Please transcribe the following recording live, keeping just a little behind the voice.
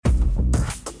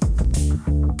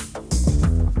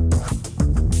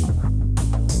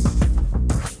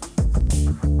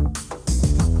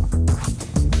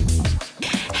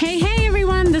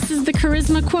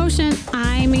Charisma Quotient.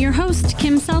 I'm your host,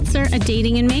 Kim Seltzer, a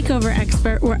dating and makeover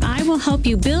expert, where I will help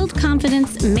you build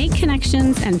confidence, make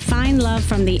connections, and find love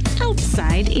from the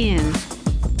outside in.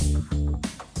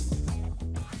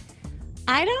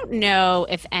 I don't know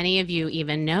if any of you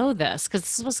even know this, because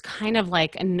this was kind of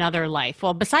like another life.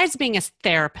 Well, besides being a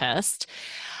therapist,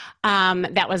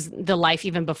 that was the life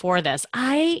even before this.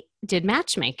 I did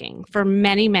matchmaking for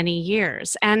many, many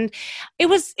years. And it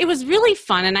was really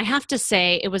fun. And I have to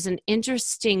say, it was an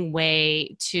interesting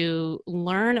way to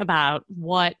learn about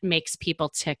what makes people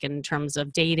tick in terms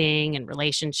of dating and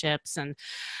relationships. And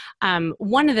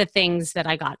one of the things that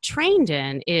I got trained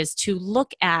in is to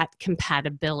look at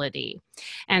compatibility.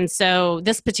 And so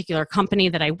this particular company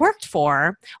that I worked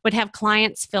for would have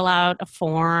clients fill out a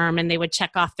form, and they would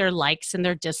check off their likes and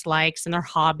their dislikes and their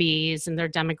hobbies and their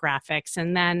demographics.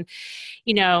 And then,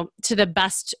 you know, to the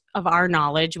best of our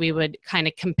knowledge, we would kind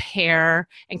of compare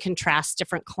and contrast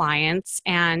different clients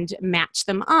and match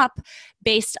them up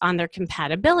based on their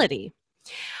compatibility.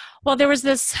 Well, there was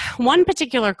this one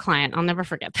particular client, I'll never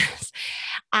forget this.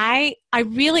 I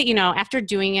really, you know, after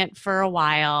doing it for a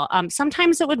while,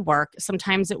 sometimes it would work,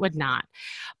 sometimes it would not.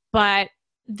 But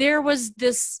there was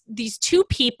these two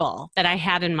people that I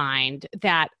had in mind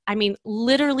that, I mean,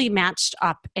 literally matched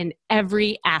up in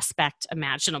every aspect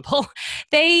imaginable.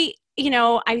 They, you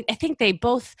know, I think they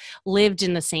both lived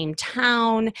in the same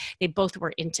town. They both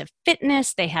were into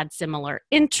fitness. They had similar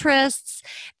interests.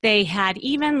 They had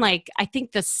even, like, I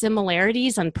think the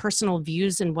similarities on personal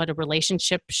views and what a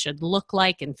relationship should look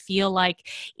like and feel like,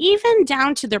 even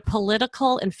down to their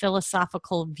political and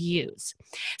philosophical views.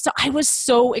 So I was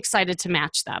so excited to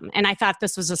match them. And I thought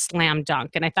this was a slam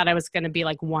dunk. And I thought I was going to be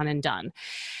like one and done.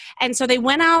 And so they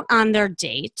went out on their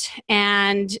date,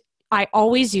 and I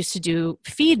always used to do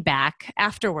feedback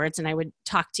afterwards, and I would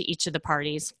talk to each of the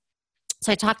parties.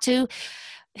 So I talked to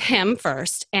him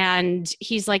first, and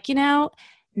he's like, you know,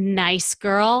 nice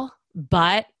girl,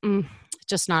 but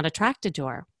just not attracted to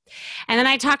her. And then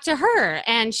I talked to her,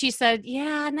 and she said,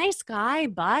 yeah, nice guy,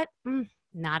 but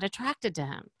not attracted to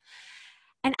him.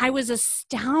 And I was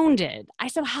astounded. I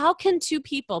said, how can two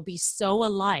people be so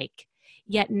alike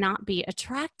yet not be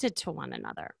attracted to one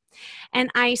another? And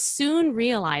I soon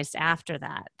realized after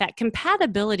that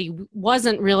compatibility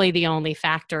wasn't really the only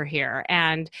factor here.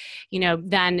 And, you know,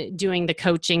 then doing the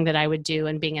coaching that I would do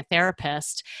and being a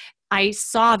therapist, I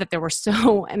saw that there were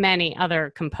so many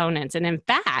other components. And in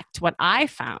fact, what I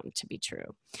found to be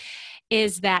true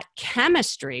is that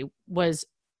chemistry was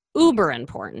uber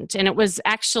important, and it was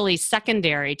actually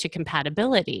secondary to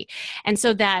compatibility. And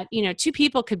so that, you know, two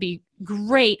people could be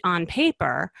great on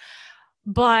paper,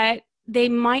 but they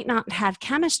might not have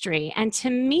chemistry. And to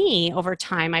me, over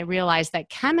time, I realized that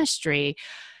chemistry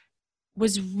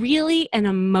was really an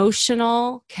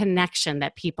emotional connection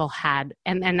that people had.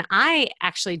 And I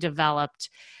actually developed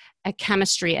a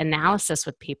chemistry analysis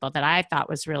with people that I thought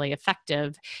was really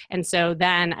effective. And so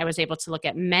then I was able to look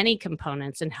at many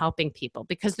components in helping people,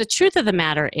 because the truth of the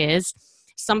matter is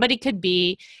somebody could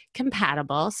be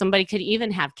compatible, somebody could even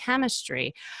have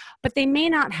chemistry, but they may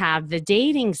not have the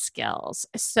dating skills.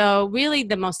 So really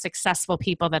the most successful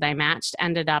people that I matched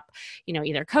ended up, you know,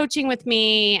 either coaching with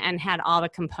me and had all the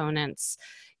components,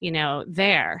 you know,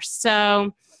 there.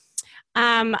 So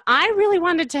I really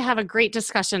wanted to have a great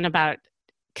discussion about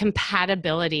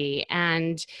compatibility,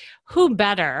 and who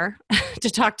better to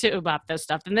talk to about this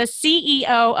stuff than the CEO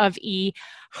of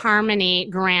eHarmony,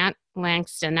 Grant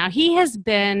Langston. Now, he has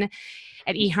been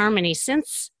at eHarmony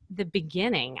since the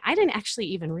beginning. I didn't actually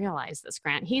even realize this,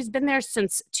 Grant. He's been there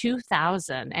since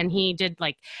 2000, and he did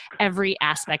like every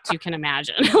aspect you can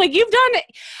imagine. Like, you've done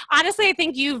it. Honestly, I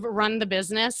think you've run the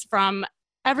business from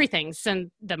everything, since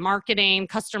the marketing,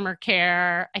 customer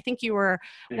care. I think you were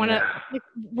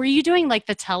were you doing like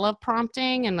the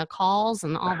teleprompting and the calls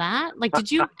and all that? Like,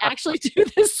 did you actually do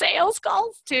the sales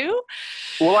calls too?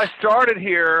 Well, I started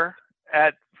here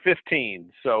at 15.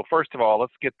 So first of all,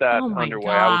 let's get that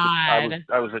underway.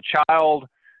 I was a child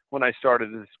when I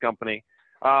started this company.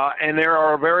 And there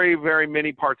are very, very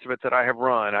many parts of it that I have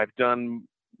run. I've done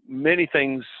many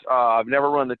things. I've never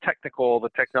run the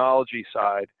technology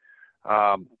side.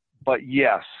 But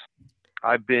yes,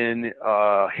 I've been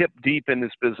hip deep in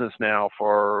this business now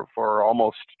for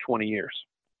almost 20 years.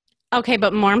 Okay,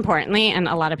 but more importantly, and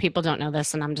a lot of people don't know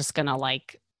this, and I'm just going to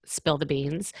like spill the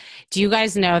beans. Do you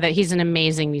guys know that he's an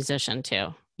amazing musician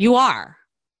too? You are.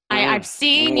 I've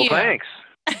seen you. Thanks.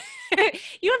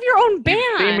 You have your own band.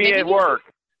 You've seen me at work.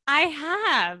 I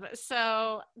have.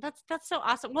 So that's so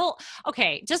awesome. Well,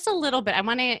 okay, just a little bit. I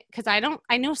want to, because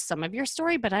I know some of your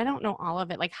story, but I don't know all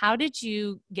of it. Like, how did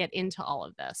you get into all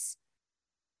of this?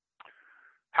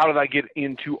 how did I get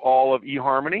into all of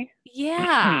eHarmony?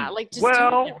 Yeah, like just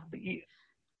well,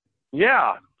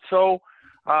 yeah. So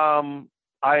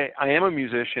I am a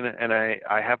musician, and I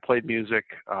have played music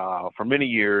for many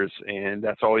years, and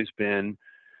that's always been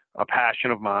a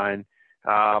passion of mine.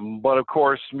 But of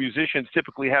course, musicians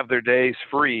typically have their days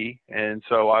free, and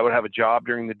so I would have a job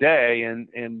during the day, and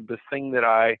the thing that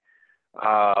I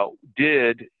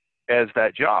did as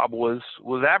that job was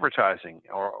advertising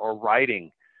or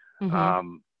writing.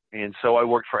 Mm-hmm. And so I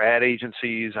worked for ad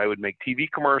agencies. I would make TV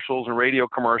commercials and radio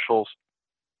commercials.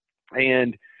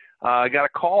 And I got a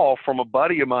call from a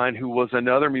buddy of mine who was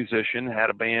another musician, had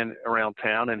a band around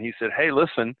town. And he said, hey,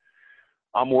 listen,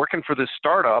 I'm working for this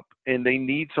startup and they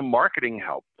need some marketing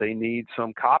help. They need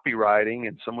some copywriting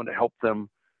and someone to help them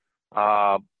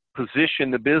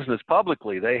position the business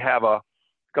publicly. They have a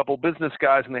couple of business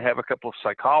guys and they have a couple of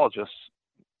psychologists.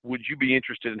 Would you be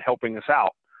interested in helping us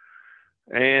out?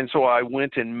 And so I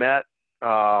went and met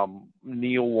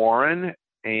Neil Warren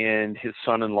and his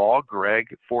son-in-law, Greg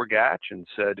Forgatch, and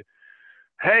said,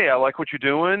 hey, I like what you're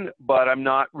doing, but I'm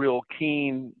not real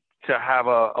keen to have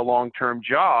a long-term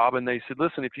job. And they said,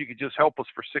 listen, if you could just help us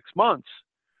for 6 months,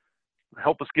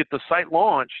 help us get the site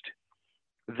launched,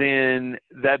 then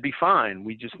that'd be fine.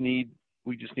 We just need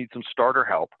some starter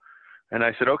help. And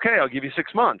I said, okay, I'll give you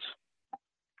 6 months.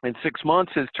 And 6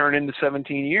 months has turned into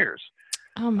 17 years.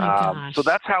 Oh my gosh. So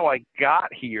that's how I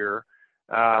got here.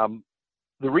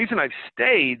 The reason I've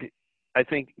stayed, I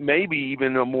think maybe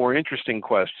even a more interesting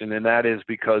question, and that is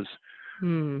because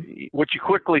what you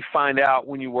quickly find out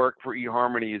when you work for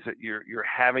eHarmony is that you're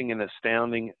having an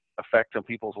astounding effect on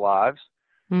people's lives.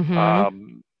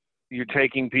 Mm-hmm. You're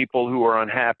taking people who are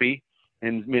unhappy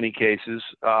in many cases,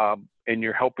 and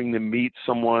you're helping them meet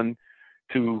someone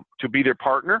to be their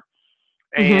partner.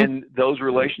 And those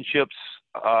relationships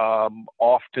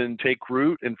often take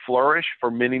root and flourish for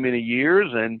many, many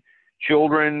years, and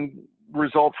children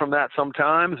result from that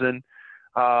sometimes. And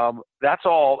that's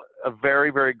all a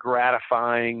very, very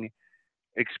gratifying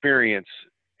experience.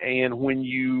 And when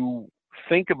you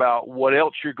think about what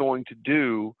else you're going to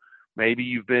do, maybe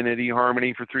you've been at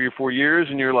eHarmony for 3 or 4 years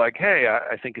and you're like, hey,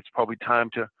 I think it's probably time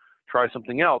to try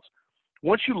something else.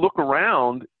 Once you look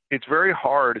around, it's very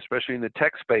hard, especially in the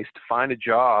tech space, to find a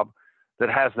job that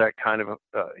has that kind of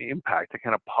impact, that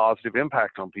kind of positive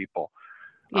impact on people.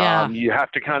 Yeah. You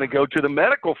have to kind of go to the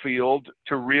medical field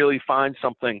to really find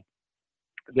something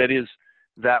that is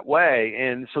that way.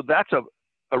 And so that's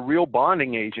a real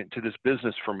bonding agent to this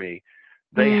business for me.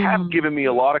 They have given me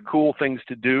a lot of cool things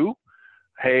to do.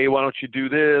 Hey, why don't you do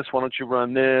this? Why don't you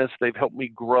run this? They've helped me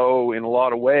grow in a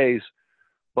lot of ways.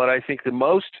 But I think the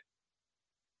most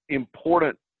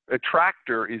important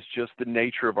attractor is just the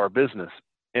nature of our business.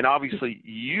 And obviously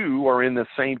you are in the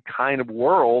same kind of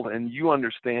world and you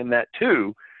understand that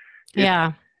too.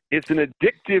 It's an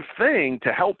addictive thing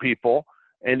to help people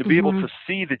and to be able to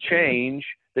see the change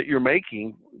that you're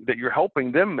making, that you're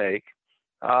helping them make,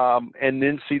 and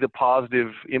then see the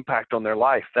positive impact on their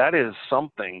life. That is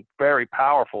something very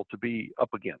powerful to be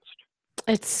up against.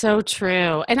 It's so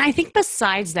true. And I think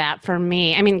besides that, for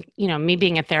me, I mean, me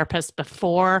being a therapist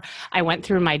before I went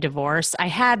through my divorce, I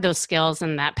had those skills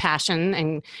and that passion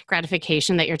and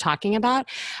gratification that you're talking about.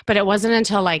 But it wasn't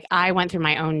until I went through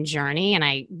my own journey and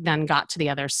I then got to the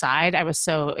other side, I was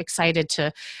so excited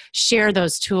to share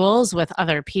those tools with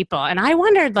other people. And I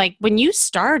wondered, when you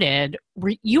started,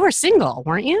 you were single,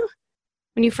 weren't you?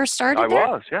 When you first started there?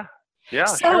 I was, yeah. Yeah,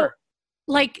 so, sure.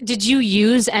 Did you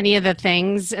use any of the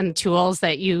things and tools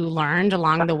that you learned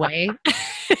along the way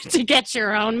to get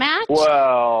your own match?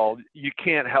 Well, you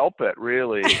can't help it,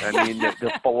 really. I mean,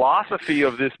 the philosophy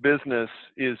of this business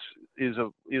is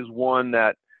one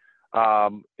that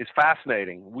is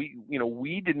fascinating.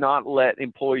 We did not let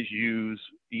employees use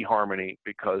eHarmony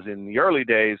because in the early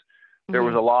days there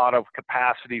was a lot of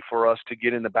capacity for us to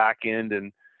get in the back end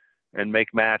and make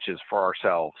matches for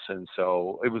ourselves. And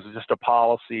so it was just a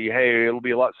policy, hey, it'll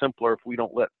be a lot simpler if we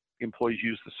don't let employees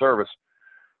use the service.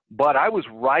 But I was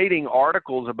writing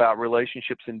articles about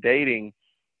relationships and dating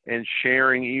and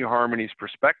sharing eHarmony's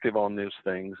perspective on those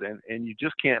things. And you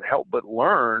just can't help but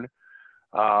learn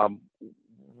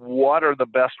what are the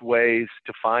best ways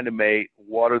to find a mate,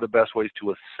 what are the best ways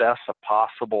to assess a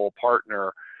possible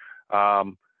partner.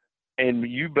 And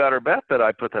you better bet that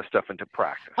I put that stuff into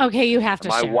practice. Okay, you have to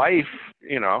My share. wife,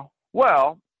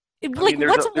 well, what's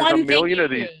there's a million of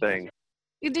these things.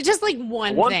 Just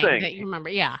one thing that you remember.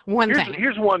 Yeah, one thing.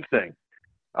 Here's one thing.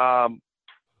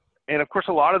 And of course,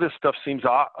 a lot of this stuff seems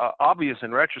obvious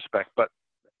in retrospect, but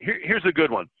here's a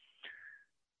good one.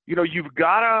 You've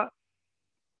got to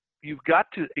you've got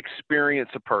to experience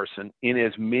a person in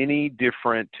as many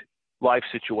different life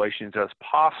situations as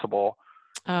possible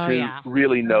to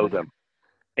really know them.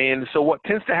 And so what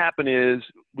tends to happen is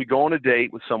we go on a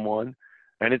date with someone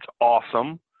and it's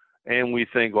awesome. And we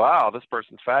think, wow, this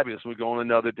person's fabulous. We go on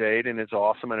another date and it's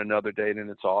awesome, and another date and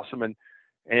it's awesome.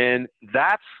 And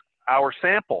that's our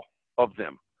sample of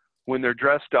them when they're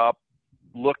dressed up,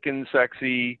 looking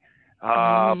sexy,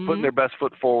 putting their best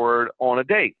foot forward on a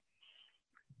date.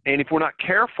 And if we're not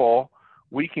careful,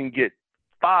 we can get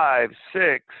 5,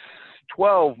 6,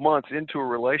 12 months into a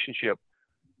relationship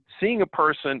seeing a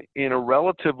person in a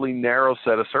relatively narrow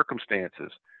set of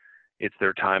circumstances. It's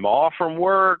their time off from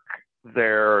work.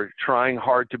 They're trying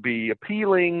hard to be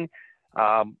appealing.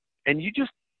 And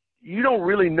you don't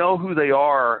really know who they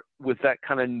are with that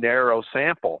kind of narrow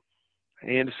sample.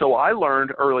 And so I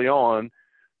learned early on,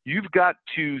 you've got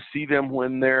to see them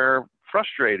when they're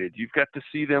frustrated. You've got to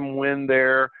see them when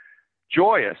they're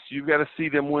joyous. You've got to see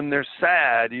them when they're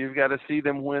sad. You've got to see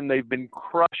them when they've been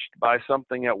crushed by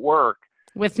something at work.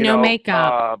 With no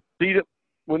makeup.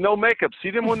 With no makeup.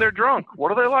 See them when they're drunk.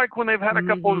 What are they like when they've had a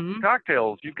couple of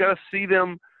cocktails? You've got to see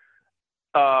them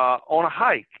on a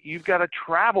hike. You've got to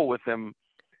travel with them.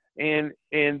 And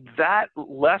that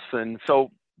lesson,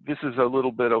 so this is a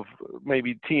little bit of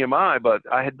maybe TMI, but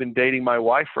I had been dating my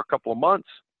wife for a couple of months.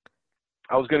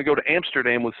 I was going to go to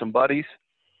Amsterdam with some buddies.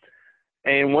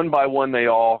 And one by one, they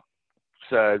all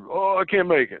said, oh, I can't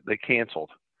make it. They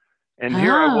canceled. And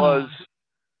here I was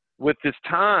with this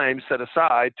time set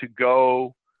aside to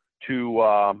go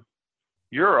to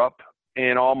Europe,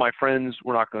 and all my friends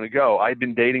were not going to go. I'd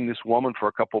been dating this woman for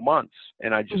a couple months,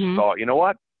 and I just thought, you know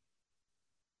what?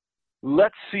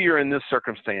 Let's see her in this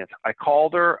circumstance. I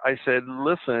called her. I said,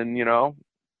 listen,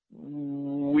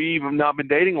 we've not been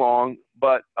dating long,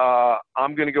 but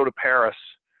I'm going to go to Paris.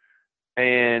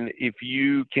 And if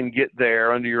you can get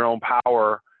there under your own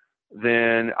power,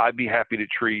 then I'd be happy to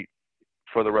treat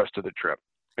for the rest of the trip.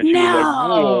 And she was like,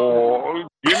 whoa,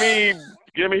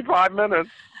 give me 5 minutes.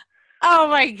 Oh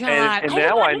my God. And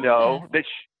now I know that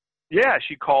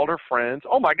she called her friends.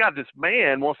 Oh my God, this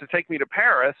man wants to take me to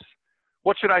Paris.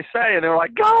 What should I say? And they were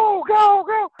like, go, go,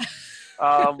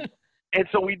 go. And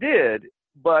so we did.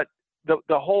 But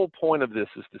the whole point of this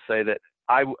is to say that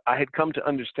I had come to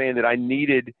understand that I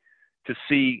needed to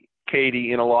see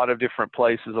Katie in a lot of different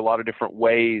places, a lot of different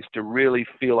ways, to really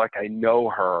feel like I know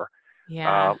her.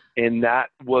 Yeah. And that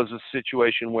was a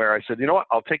situation where I said, you know what,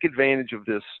 I'll take advantage of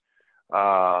this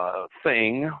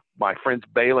thing, my friend's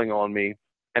bailing on me,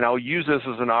 and I'll use this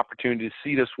as an opportunity to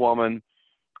see this woman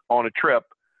on a trip.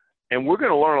 And we're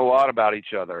going to learn a lot about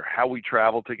each other, how we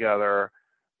travel together,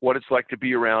 what it's like to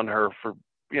be around her for,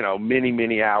 many,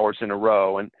 many hours in a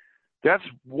row. And that's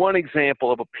one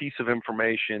example of a piece of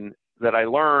information that I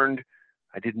learned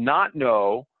I did not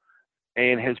know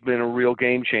and has been a real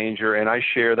game changer. And I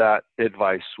share that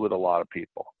advice with a lot of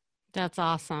people. That's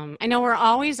awesome. I know we're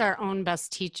always our own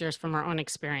best teachers from our own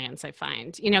experience, I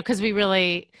find, because we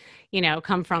really,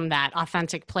 come from that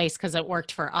authentic place because it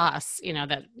worked for us,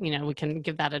 that, we can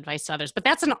give that advice to others. But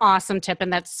that's an awesome tip.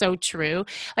 And that's so true.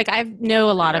 Like I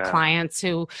know a lot of clients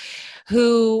who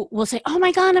will say, oh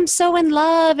my God, I'm so in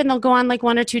love. And they'll go on like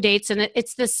 1 or 2 dates and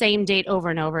it's the same date over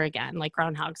and over again, like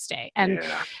Groundhog's Day. And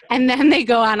then they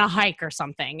go on a hike or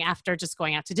something after just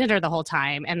going out to dinner the whole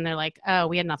time. And they're like, oh,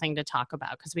 we had nothing to talk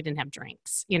about because we didn't have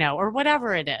drinks, or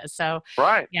whatever it is. So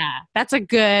that's a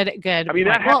good. I mean,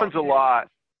 that happens a lot.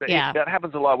 That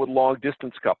happens a lot with long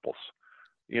distance couples.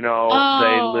 They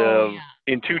live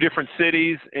in 2 different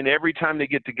cities, and every time they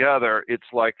get together, it's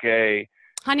like a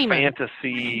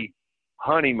fantasy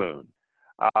honeymoon.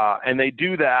 And they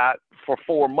do that for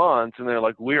 4 months, and they're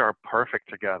like, we are perfect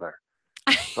together.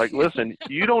 Like, listen,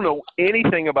 you don't know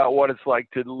anything about what it's like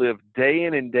to live day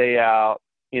in and day out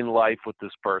in life with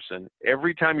this person.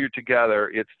 Every time you're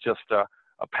together, it's just a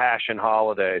passion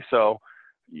holiday. So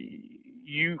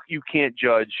you can't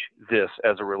judge this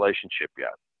as a relationship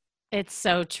yet. It's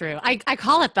so true. I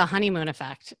call it the honeymoon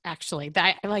effect, actually.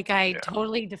 I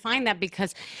totally define that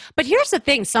but here's the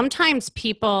thing. Sometimes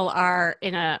people are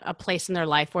in a place in their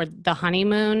life where the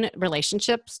honeymoon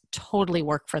relationships totally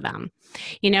work for them.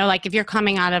 Like if you're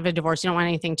coming out of a divorce, you don't want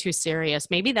anything too serious.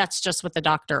 Maybe that's just what the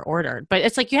doctor ordered. But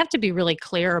it's like you have to be really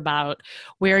clear about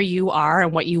where you are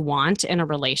and what you want in a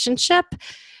relationship,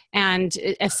 and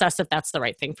assess if that's the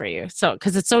right thing for you. So,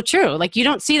 because it's so true. Like you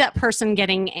don't see that person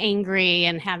getting angry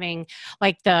and having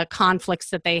like the conflicts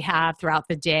that they have throughout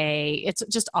the day. It's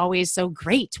just always so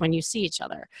great when you see each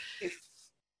other.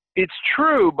 It's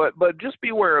true, but just be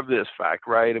aware of this fact,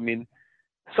 right? I mean,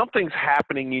 something's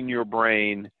happening in your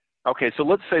brain. Okay, so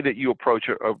let's say that you approach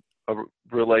a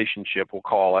relationship, we'll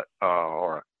call it,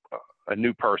 or a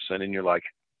new person, and you're like,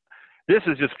 this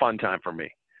is just fun time for me.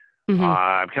 Mm-hmm.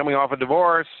 I'm coming off a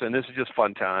divorce, and this is just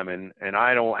fun time, and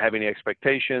I don't have any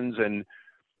expectations, and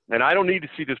I don't need to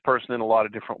see this person in a lot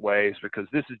of different ways because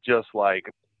this is just like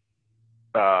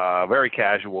a very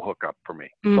casual hookup for me.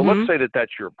 Mm-hmm. So let's say that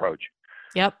that's your approach.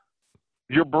 Yep.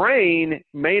 Your brain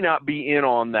may not be in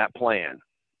on that plan.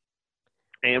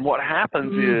 And what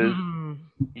happens Mm-hmm.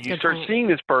 is you Good start point. seeing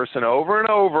this person over and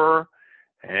over,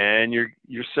 and you're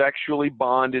sexually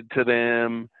bonded to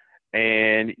them,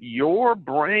 and your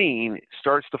brain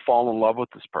starts to fall in love with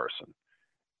this person.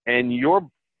 And your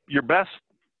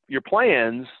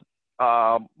plans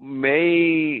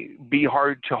may be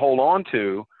hard to hold on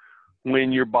to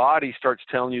when your body starts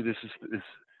telling you this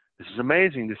is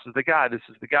amazing, this is the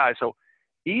guy. So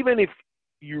even if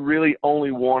you really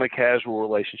only want a casual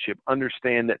relationship,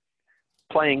 understand that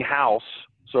playing house,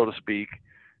 so to speak,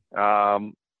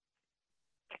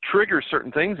 triggers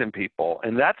certain things in people,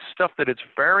 and that's stuff that it's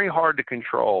very hard to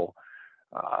control.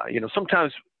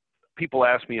 Sometimes people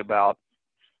ask me about,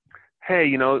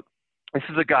 hey, this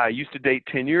is a guy I used to date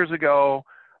 10 years ago.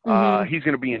 Mm-hmm. He's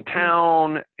going to be in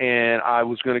town, and I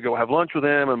was going to go have lunch with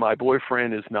him, and my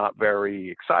boyfriend is not very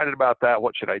excited about that.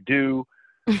 What should I do?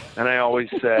 And I always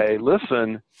say,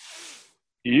 listen,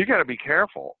 you got to be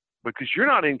careful because you're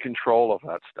not in control of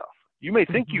that stuff. You may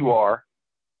think you are.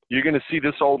 You're going to see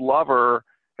this old lover,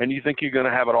 and you think you're going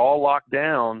to have it all locked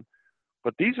down.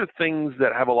 But these are things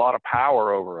that have a lot of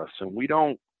power over us, and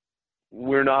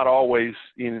we're not always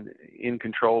in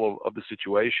control of the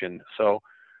situation. So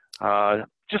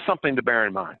just something to bear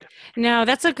in mind. No,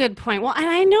 that's a good point. Well, and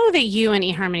I know that you and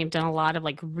eHarmony have done a lot of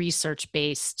like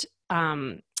research-based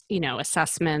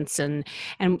assessments and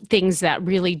things that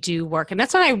really do work. And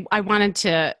that's what I wanted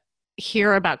to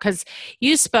hear about, because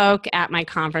you spoke at my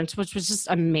conference, which was just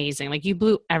amazing. Like you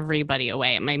blew everybody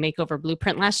away at my Makeover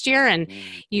Blueprint last year, and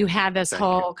you had this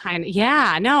whole kind of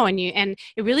and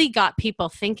it really got people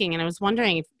thinking. And I was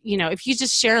wondering if you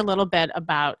just share a little bit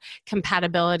about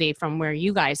compatibility from where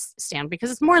you guys stand, because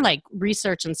it's more like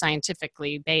research and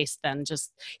scientifically based than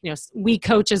just we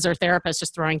coaches or therapists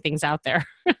just throwing things out there.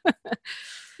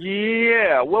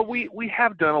 Yeah, well, we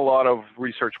have done a lot of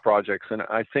research projects, and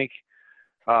I think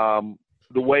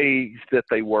the ways that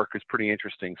they work is pretty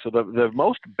interesting. So the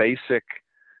most basic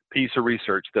piece of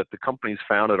research that the company's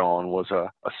founded on was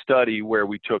a study where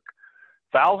we took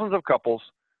thousands of couples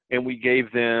and we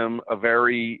gave them a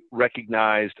very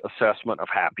recognized assessment of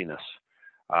happiness,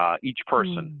 each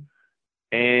person.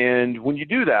 And when you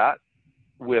do that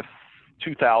with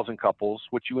 2,000 couples,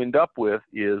 what you end up with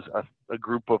is a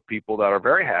group of people that are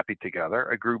very happy together,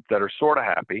 a group that are sort of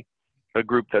happy, a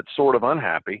group that's sort of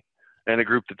unhappy, and a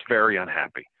group that's very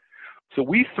unhappy. So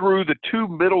we threw the two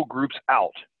middle groups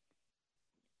out,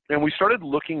 and we started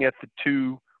looking at the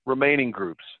two remaining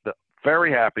groups, the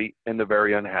very happy and the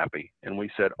very unhappy. And we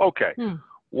said, okay,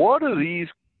 what do these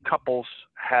couples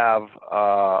have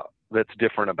that's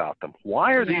different about them?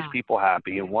 Why are these people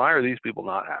happy and why are these people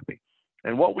not happy?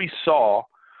 And what we saw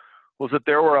was that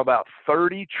there were about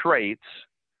 30 traits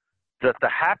that the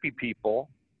happy people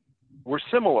were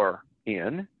similar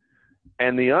in,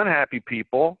 and the unhappy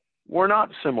people were not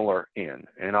similar in.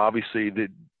 And obviously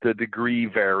the degree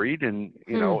varied, and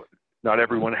not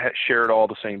everyone shared all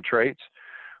the same traits,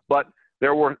 but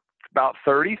there were about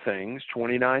 30 things,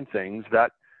 29 things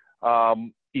that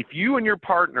if you and your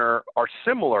partner are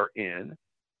similar in,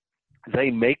 they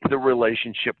make the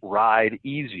relationship ride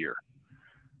easier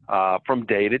from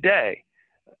day to day.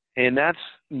 And that's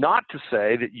not to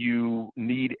say that you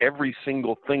need every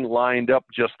single thing lined up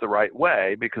just the right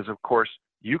way, because of course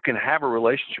you can have a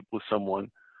relationship with someone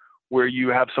where you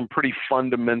have some pretty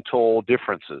fundamental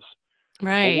differences.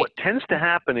 Right. But what tends to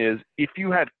happen is if you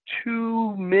have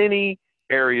too many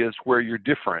areas where you're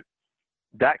different,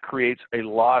 that creates a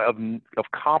lot of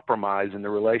compromise in the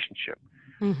relationship.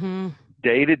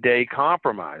 Day-to-day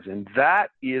compromise. And that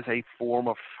is a form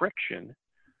of friction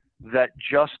that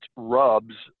just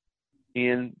rubs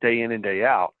in and day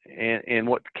out. And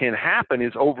what can happen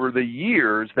is over the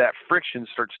years, that friction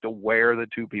starts to wear the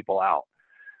two people out.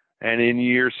 And in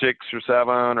year 6 or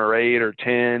 7 or 8 or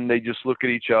 10, they just look at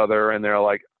each other and they're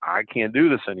like, I can't do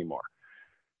this anymore.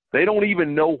 They don't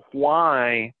even know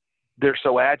why they're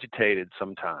so agitated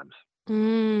sometimes.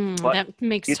 But that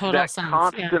makes total sense. It's that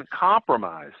constant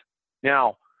compromise.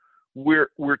 Now, we're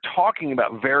talking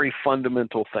about very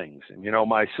fundamental things. And,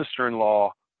 my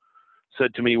sister-in-law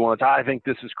said to me once, I think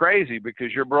this is crazy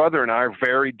because your brother and I are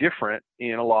very different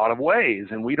in a lot of ways,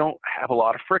 and we don't have a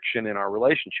lot of friction in our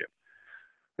relationship.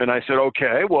 And I said,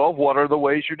 okay, well, what are the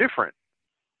ways you're different?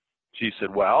 she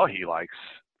said, well, he likes,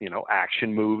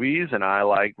 action movies, and I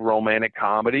like romantic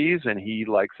comedies, and he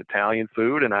likes Italian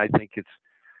food, and I think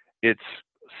it's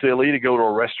silly to go to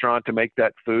a restaurant to make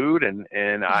that food. And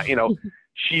I,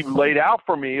 she laid out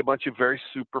for me a bunch of very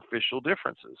superficial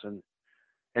differences.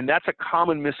 And that's a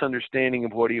common misunderstanding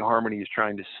of what eHarmony is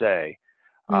trying to say.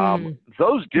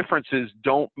 Those differences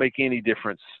don't make any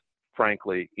difference,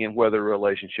 frankly, in whether a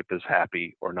relationship is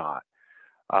happy or not.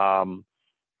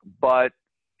 But,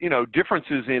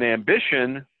 differences in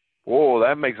ambition,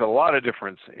 that makes a lot of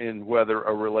difference in whether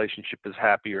a relationship is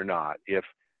happy or not. If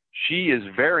she is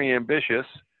very ambitious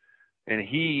and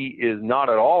he is not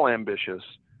at all ambitious,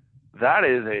 that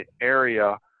is an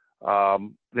area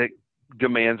that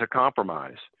demands a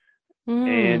compromise.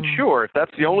 And sure, if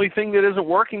that's the only thing that isn't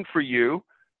working for you,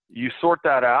 you sort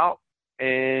that out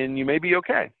and you may be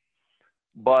okay.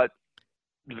 But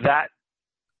that,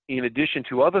 in addition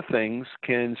to other things,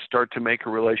 can start to make a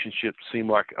relationship seem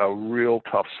like a real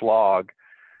tough slog.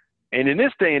 And in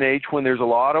this day and age, when there's a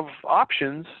lot of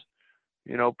options,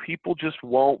 people just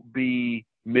won't be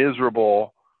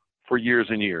miserable for years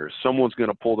and years. Someone's going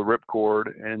to pull the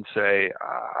ripcord and say,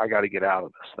 I got to get out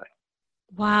of this thing.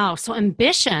 Wow. So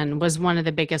ambition was one of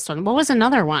the biggest ones. What was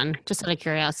another one? Just out of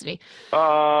curiosity. There's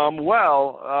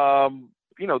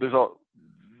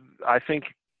I think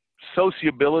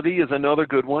sociability is another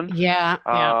good one. Yeah.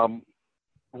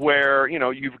 Where,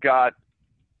 you've got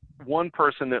one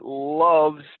person that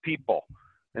loves people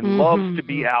and loves to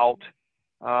be out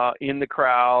in the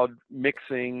crowd,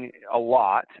 mixing a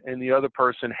lot, and the other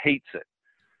person hates it.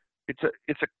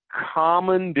 It's a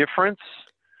common difference.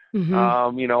 A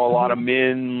lot of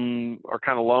men are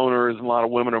kind of loners, and a lot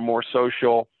of women are more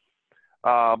social.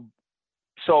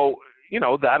 So,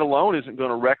 that alone isn't going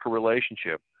to wreck a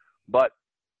relationship. But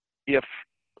if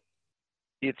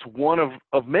it's one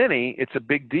of many, it's a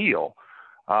big deal.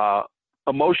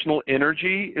 Emotional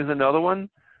energy is another one.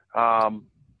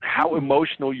 How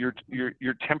emotional your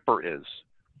temper is.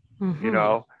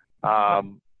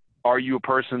 Are you a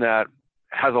person that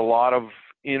has a lot of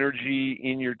energy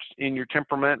in your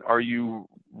temperament? Are you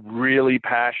really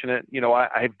passionate?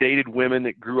 I've dated women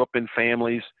that grew up in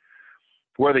families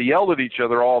where they yelled at each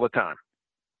other all the time.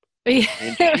 And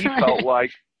she felt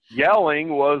like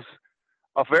yelling was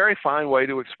a very fine way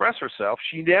to express herself.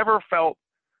 She never felt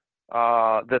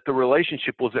that the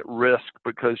relationship was at risk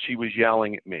because she was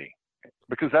yelling at me.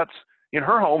 Because that's, in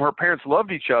her home, her parents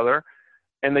loved each other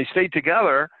and they stayed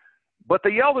together, but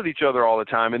they yelled at each other all the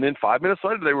time. And then 5 minutes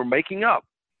later, they were making up.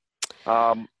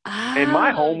 In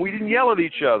my home, we didn't yell at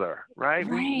each other, right?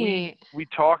 We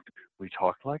talked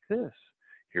like this.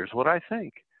 Here's what I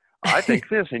think. I think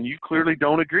this, and you clearly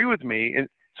don't agree with me. And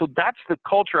so that's the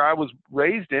culture I was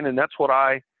raised in, and that's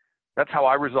how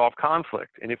I resolve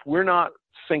conflict. And if we're not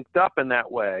synced up in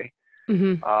that way,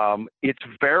 it's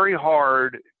very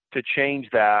hard to change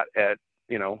that at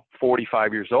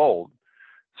 45 years old.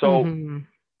 So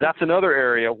that's another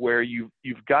area where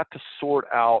you've got to sort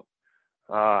out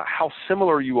how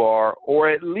similar you are, or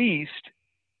at least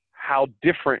how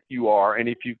different you are, and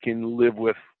if you can live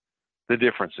with the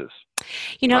differences.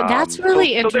 That's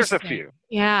really interesting. So there's a few.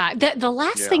 Yeah. The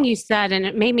last thing you said, and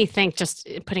it made me think, just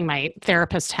putting my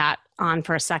therapist hat on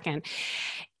for a second,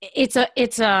 it's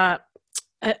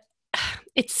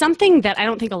something that I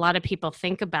don't think a lot of people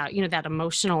think about, that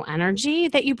emotional energy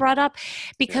that you brought up,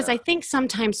 because I think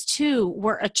sometimes too,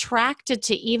 we're attracted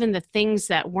to even the things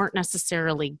that weren't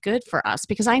necessarily good for us.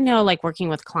 Because I know, like working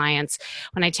with clients,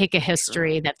 when I take a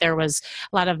history that there was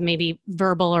a lot of maybe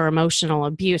verbal or emotional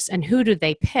abuse, and who do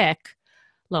they pick?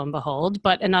 Lo and behold,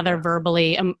 but another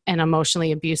verbally and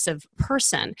emotionally abusive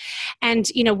person.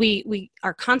 And, we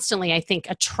are constantly, I think,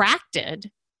 attracted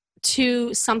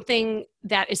to something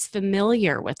that is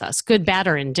familiar with us, good, bad,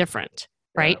 or indifferent,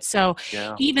 right? So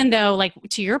even though, like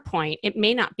to your point, it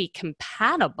may not be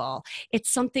compatible,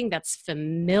 it's something that's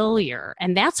familiar.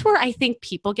 And that's where I think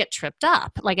people get tripped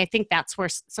up. Like, I think that's where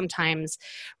sometimes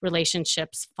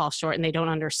relationships fall short, and they don't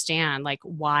understand like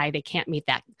why they can't meet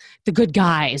the good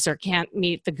guys or can't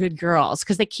meet the good girls,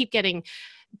 because they keep getting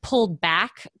pulled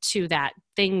back to that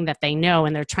thing that they know,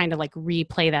 and they're trying to like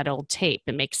replay that old tape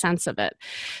and make sense of it.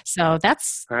 So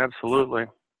that's absolutely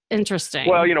interesting.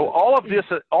 Well, all of this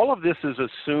is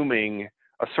assuming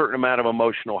a certain amount of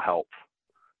emotional health,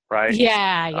 right?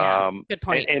 Yeah. Good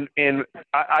point. And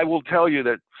I will tell you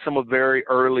that some of very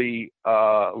early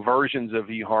versions of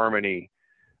eHarmony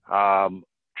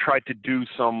tried to do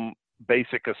some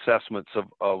basic assessments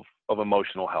of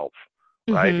emotional health.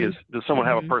 Right? Does someone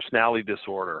have a personality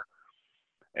disorder?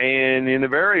 And in the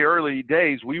very early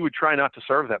days, we would try not to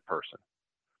serve that person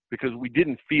because we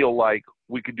didn't feel like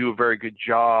we could do a very good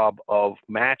job of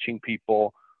matching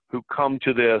people who come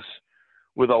to this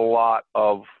with a lot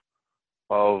of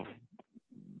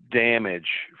damage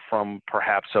from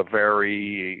perhaps a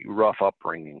very rough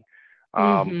upbringing.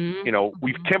 You know,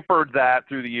 we've tempered that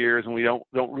through the years, and we don't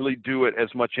really do it as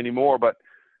much anymore. But,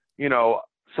 you know,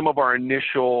 some of our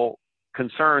initial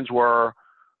concerns were,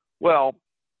 well,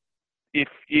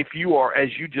 if you are, as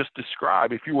you just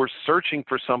described, if you were searching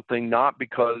for something not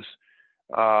because,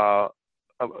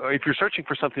 if you're searching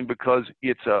for something because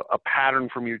it's a pattern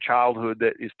from your childhood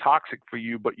that is toxic for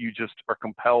you, but you just are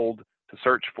compelled to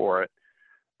search for it,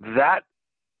 that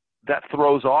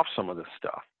throws off some of this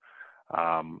stuff.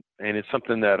 And it's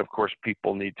something that, of course,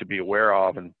 people need to be aware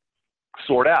of and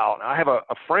sort out. I have a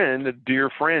friend, a dear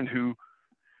friend, who,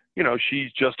 you know,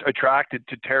 she's just attracted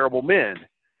to terrible men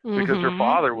because her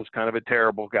father was kind of a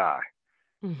terrible guy.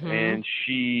 And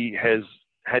she has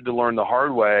had to learn the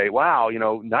hard way, wow, you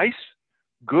know, nice,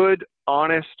 good,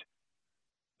 honest,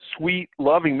 sweet,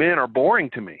 loving men are boring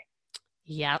to me.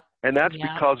 Yep. And that's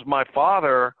because my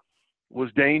father was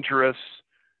dangerous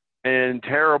and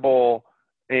terrible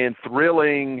and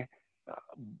thrilling,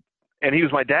 and he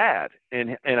was my dad,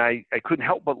 and I couldn't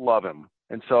help but love him.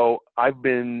 And so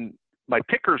my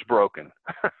picker's broken,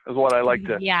 is what I like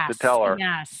to tell her.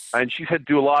 Yes. And she's had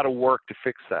to do a lot of work to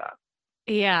fix that.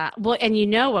 Yeah. Well, and you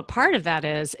know what part of that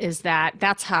is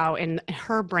that's how in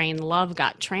her brain love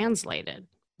got translated,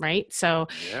 right? So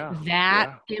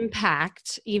that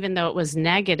impact, even though it was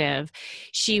negative,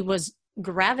 she was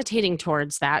gravitating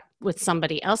towards that with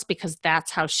somebody else because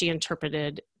that's how she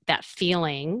interpreted that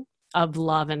feeling of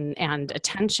love and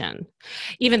attention,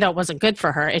 even though it wasn't good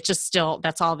for her. It just still,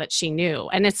 that's all that she knew.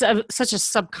 And it's such a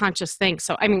subconscious thing.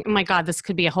 So, I mean, oh my God, this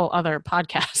could be a whole other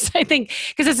podcast, I think,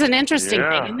 because it's an interesting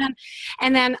thing.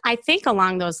 And then I think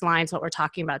along those lines, what we're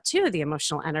talking about too, the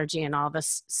emotional energy and all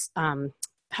this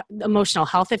emotional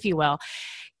health, if you will,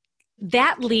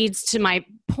 that leads to my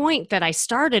point that I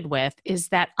started with, is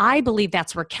that I believe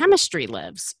that's where chemistry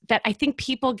lives, that I think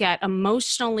people get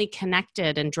emotionally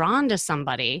connected and drawn to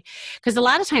somebody, because a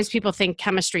lot of times people think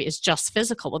chemistry is just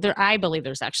physical. Well, I believe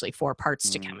there's actually 4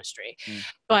 parts to chemistry,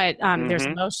 but there's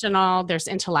emotional, there's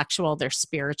intellectual, there's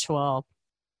spiritual,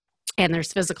 and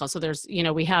there's physical. So there's, you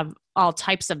know, we have all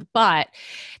types of, but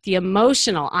the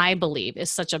emotional, I believe, is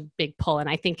such a big pull. And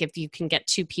I think if you can get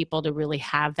 2 people to really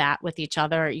have that with each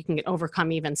other, you can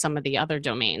overcome even some of the other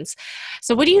domains.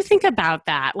 So what do you think about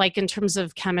that? Like in terms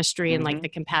of chemistry and like the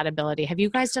compatibility, have you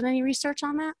guys done any research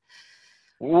on that?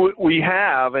 We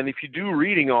have. And if you do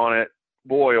reading on it,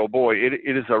 boy, oh boy, it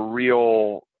is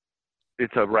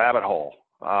it's a rabbit hole.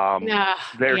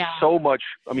 There's so much,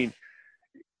 I mean,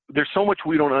 there's so much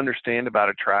we don't understand about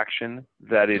attraction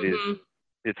that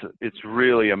it's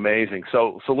really amazing.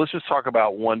 So let's just talk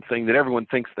about one thing that everyone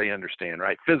thinks they understand,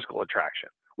 right? Physical attraction.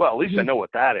 Well, at least I know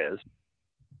what that is.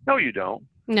 No, you don't.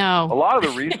 No. A lot of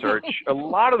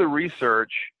the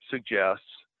research suggests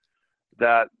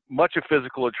that much of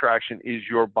physical attraction is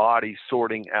your body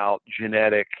sorting out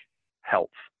genetic health,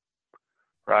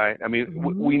 right? I mean,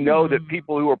 we know that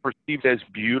people who are perceived as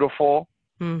beautiful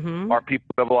are people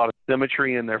who have a lot of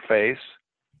symmetry in their face,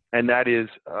 and that is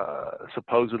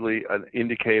supposedly an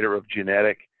indicator of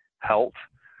genetic health.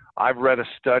 I've read a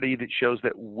study that shows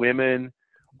that women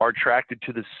are attracted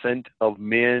to the scent of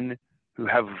men who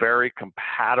have very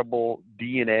compatible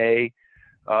DNA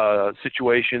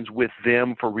situations with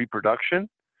them for reproduction.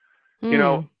 You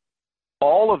know,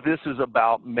 all of this is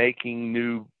about making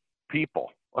new people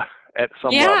at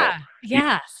some level.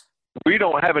 Yes. We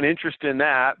don't have an interest in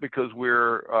that because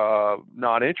we're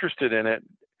not interested in it.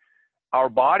 Our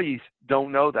bodies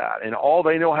don't know that. And all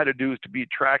they know how to do is to be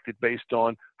attracted based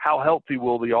on how healthy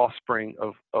will the offspring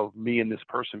of me and this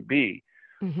person be.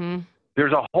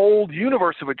 There's a whole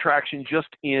universe of attraction just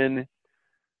in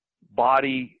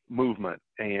body movement.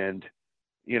 And,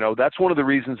 you know, that's one of the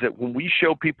reasons that when we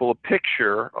show people a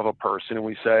picture of a person and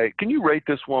we say, can you rate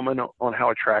this woman on how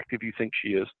attractive you think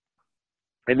she is?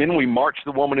 And then we march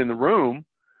the woman in the room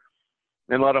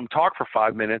and let them talk for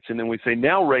 5 minutes. And then we say,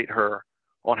 now rate her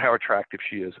on how attractive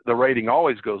she is. The rating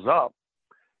always goes up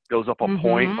a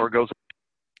point or goes up.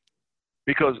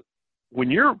 Because when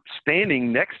you're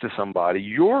standing next to somebody,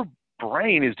 your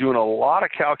brain is doing a lot of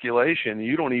calculation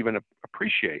you don't even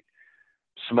appreciate.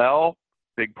 Smell,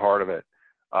 big part of it.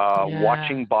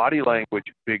 Watching body language,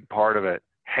 big part of it.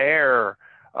 Hair,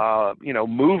 you know,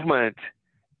 movement.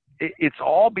 It's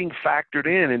all being factored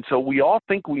in. And so we all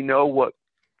think we know what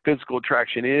physical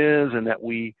attraction is and that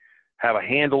we have a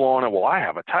handle on it. Well, I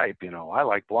have a type, you know, I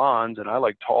like blondes and I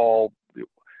like tall.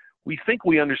 We think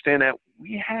we understand that.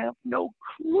 We have no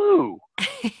clue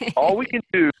All we can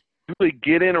do is really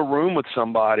get in a room with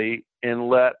somebody and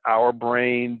let our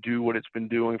brain do what it's been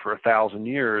doing for 1,000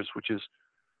 years, which is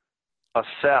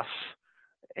assess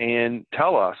and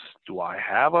tell us, do I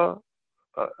have a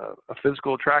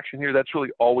physical attraction here? That's really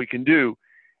all we can do.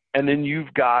 And then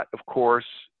you've got, of course,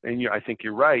 and I think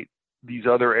you're right, these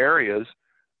other areas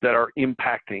that are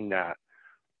impacting that.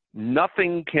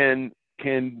 Nothing can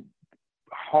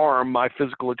harm my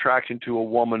physical attraction to a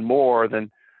woman more than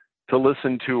to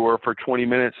listen to her for 20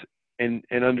 minutes and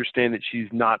understand that she's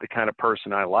not the kind of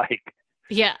person I like.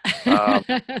 Yeah.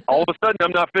 All of a sudden,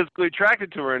 I'm not physically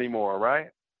attracted to her anymore, right?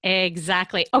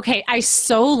 Exactly. Okay. I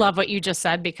so love what you just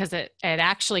said, because it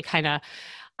actually kind of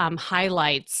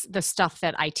highlights the stuff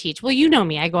that I teach. Well, you know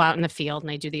me, I go out in the field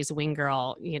and I do these wing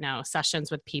girl, sessions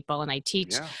with people, and I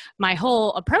teach. Yeah. My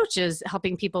whole approach is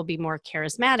helping people be more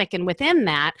charismatic. And within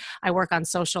that, I work on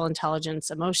social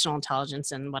intelligence, emotional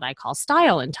intelligence, and what I call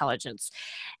style intelligence.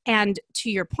 And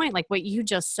to your point, like what you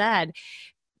just said,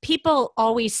 people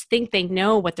always think they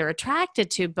know what they're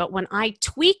attracted to, but when I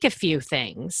tweak a few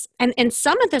things, and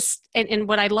some of this, and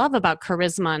what I love about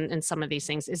charisma and some of these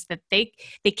things is that they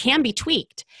can be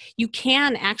tweaked. You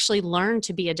can actually learn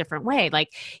to be a different way.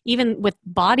 Like even with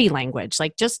body language,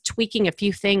 like just tweaking a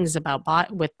few things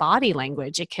with body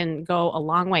language, it can go a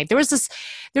long way. There was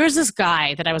this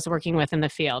guy that I was working with in the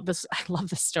field. I love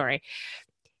this story.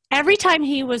 Every time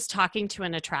he was talking to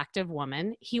an attractive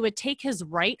woman, he would take his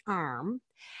right arm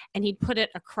and he'd put it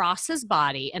across his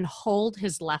body and hold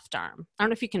his left arm. I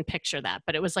don't know if you can picture that,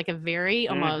 but it was like a very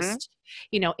almost,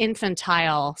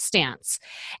 infantile stance.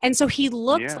 And so he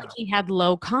looked like he had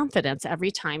low confidence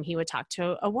every time he would talk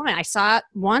to a woman. I saw it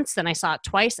once, then I saw it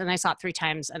twice, and I saw it 3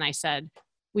 times. And I said,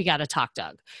 we got to talk,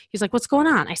 Doug. He's like, what's going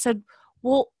on? I said,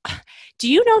 well,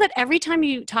 do you know that every time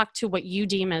you talk to what you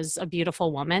deem as a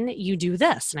beautiful woman, you do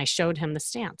this? And I showed him the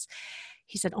stance.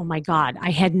 He said, oh my God, I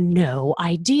had no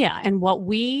idea. And what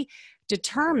we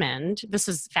determined, this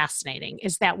is fascinating,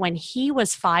 is that when he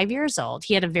was 5 years old,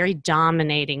 he had a very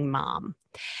dominating mom.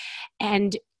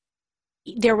 And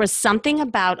there was something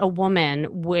about a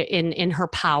woman in her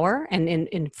power,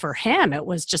 and for him, it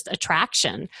was just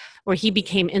attraction, where he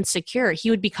became insecure. He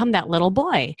would become that little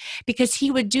boy because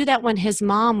he would do that when his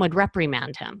mom would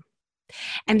reprimand him.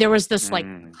 And there was this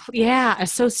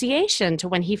association to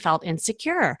when he felt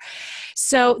insecure.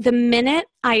 So the minute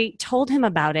I told him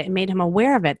about it and made him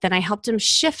aware of it, then I helped him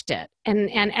shift it. And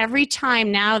every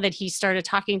time now that he started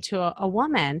talking to a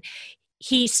woman,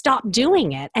 he stopped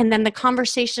doing it. And then the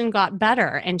conversation got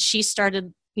better. And she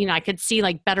started, I could see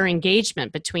like better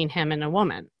engagement between him and a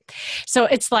woman. So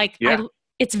it's like,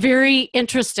 it's very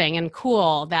interesting and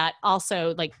cool that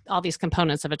also like all these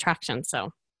components of attraction.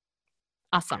 So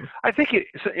awesome. I think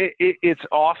it's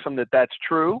awesome that that's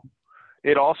true.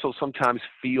 It also sometimes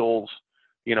feels,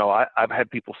 I've had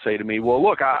people say to me, well,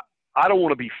 look, I don't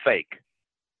want to be fake,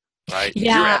 right?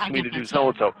 Yeah, you're asking me to do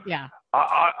so-and-so. Yeah.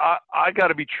 I got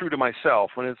to be true to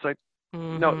myself. When it's like,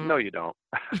 no, you don't.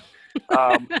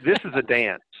 This is a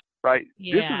dance, right?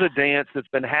 Yeah. This is a dance that's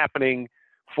been happening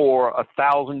for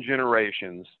 1,000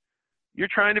 generations. You're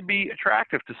trying to be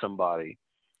attractive to somebody.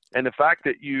 And the fact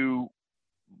that you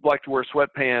like to wear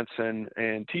sweatpants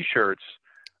and t-shirts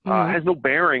has no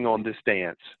bearing on this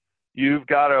dance. You've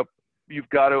got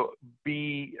to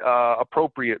be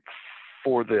appropriate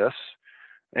for this.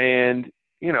 And,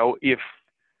 if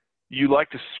you like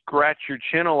to scratch your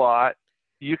chin a lot,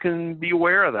 you can be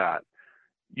aware of that.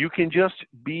 You can just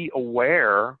be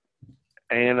aware,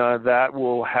 and that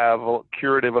will have a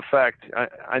curative effect.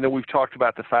 I know we've talked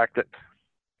about the fact that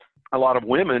a lot of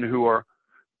women who are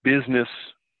business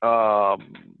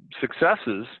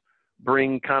successes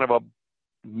bring kind of a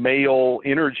male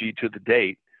energy to the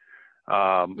date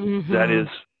that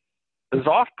is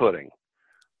off-putting,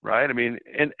 right? I mean,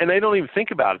 and they don't even think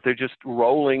about it. They're just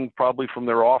rolling probably from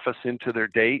their office into their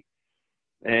date,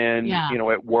 and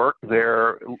at work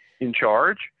they're in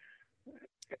charge.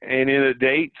 And in a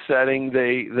date setting,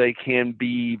 they can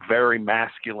be very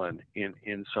masculine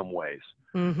in some ways.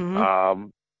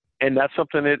 And that's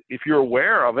something that if you're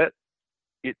aware of it,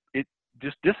 it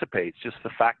just dissipates, just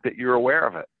the fact that you're aware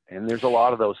of it. And there's a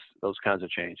lot of those kinds of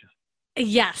changes.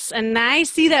 Yes. And I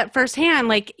see that firsthand,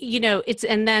 like,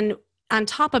 and then on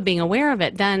top of being aware of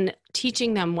it, then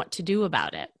teaching them what to do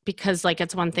about it. Because like,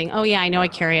 it's one thing, I know I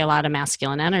carry a lot of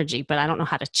masculine energy, but I don't know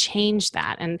how to change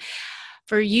that. And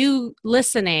for you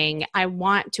listening, I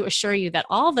want to assure you that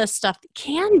all this stuff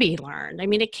can be learned. I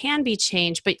mean, it can be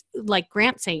changed, but like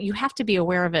Grant's saying, you have to be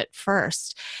aware of it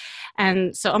first.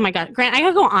 And so, oh my God, Grant, I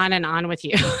could go on and on with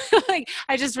you. Like,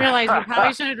 I just realized we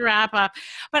probably should wrap up.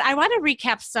 But I want to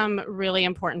recap some really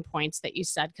important points that you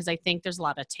said, because I think there's a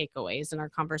lot of takeaways in our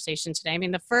conversation today. I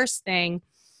mean, the first thing,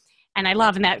 and I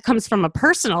love, and that comes from a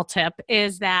personal tip,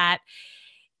 is that,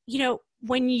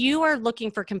 when you are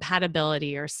looking for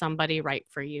compatibility or somebody right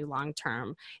for you long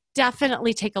term,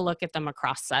 definitely take a look at them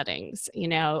across settings.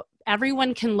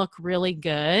 Everyone can look really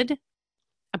good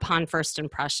upon first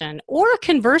impression, or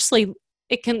conversely,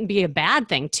 it can be a bad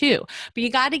thing too. But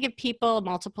you got to give people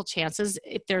multiple chances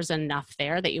if there's enough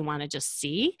there that you want to just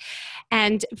see.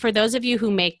 And for those of you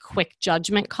who make quick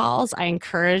judgment calls, I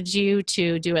encourage you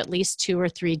to do at least 2 or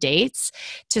 3 dates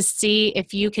to see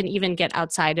if you can even get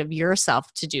outside of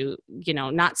yourself to do,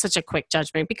 not such a quick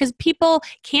judgment, because people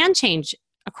can change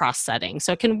across settings.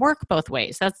 So it can work both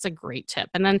ways. That's a great tip.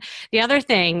 And then the other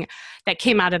thing that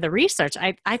came out of the research,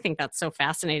 I think that's so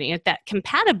fascinating, is that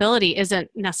compatibility isn't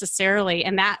necessarily,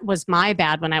 and that was my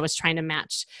bad when I was trying to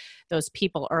match those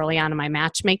people early on in my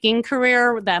matchmaking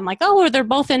career, that I'm like, oh, they're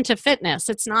both into fitness.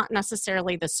 It's not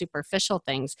necessarily the superficial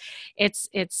things. It's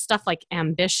stuff like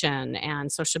ambition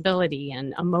and sociability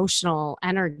and emotional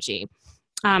energy.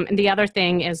 And the other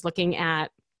thing is looking at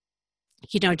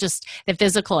just the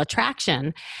physical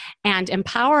attraction, and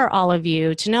empower all of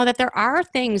you to know that there are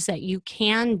things that you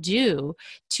can do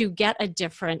to get a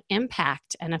different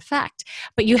impact and effect.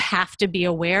 But you have to be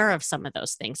aware of some of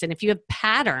those things. And if you have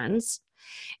patterns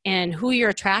in who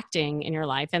you're attracting in your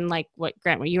life, and like what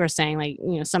Grant, what you were saying, like,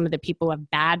 some of the people who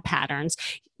have bad patterns,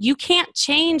 you can't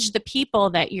change the people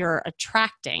that you're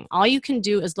attracting. All you can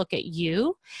do is look at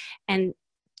you and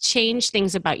change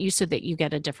things about you so that you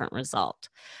get a different result.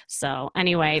 So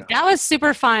anyway, That was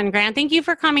super fun, Grant. Thank you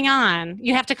for coming on.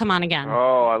 You have to come on again.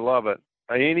 Oh, I love it.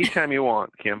 Anytime you want,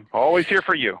 Kim. Always here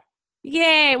for you.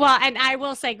 Yay. Well, and I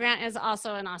will say Grant is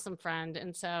also an awesome friend.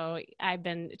 And so I've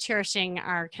been cherishing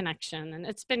our connection, and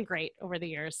it's been great over the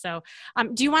years. So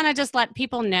do you want to just let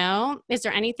people know, is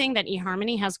there anything that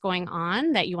eHarmony has going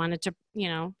on that you wanted to,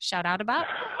 shout out about?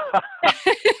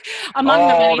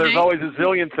 There's always a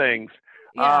zillion things.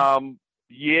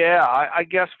 Yeah. I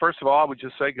guess, first of all, I would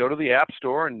just say go to the App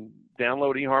Store and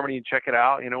download eHarmony and check it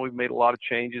out. We've made a lot of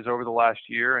changes over the last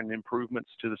year and improvements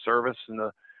to the service and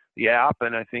the app.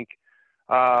 And I think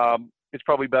it's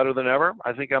probably better than ever.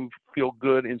 I think I feel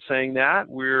good in saying that.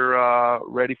 We're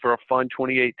ready for a fun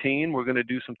 2018. We're going to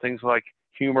do some things like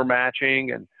humor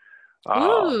matching and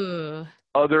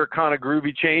other kind of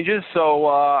groovy changes. So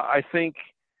I think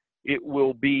it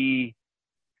will be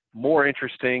more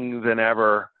interesting than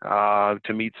ever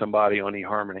to meet somebody on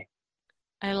eHarmony.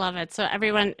 I love it. So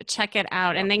everyone check it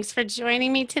out. And thanks for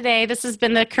joining me today. This has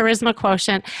been the Charisma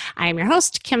Quotient. I am your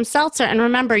host, Kim Seltzer. And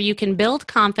remember, you can build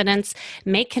confidence,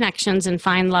 make connections, and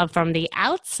find love from the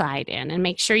outside in. And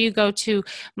make sure you go to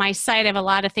my site. I have a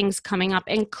lot of things coming up,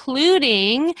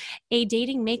 including a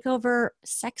dating makeover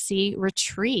sexy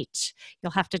retreat.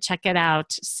 You'll have to check it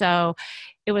out. So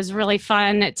it was really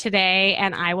fun today,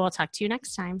 and I will talk to you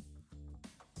next time.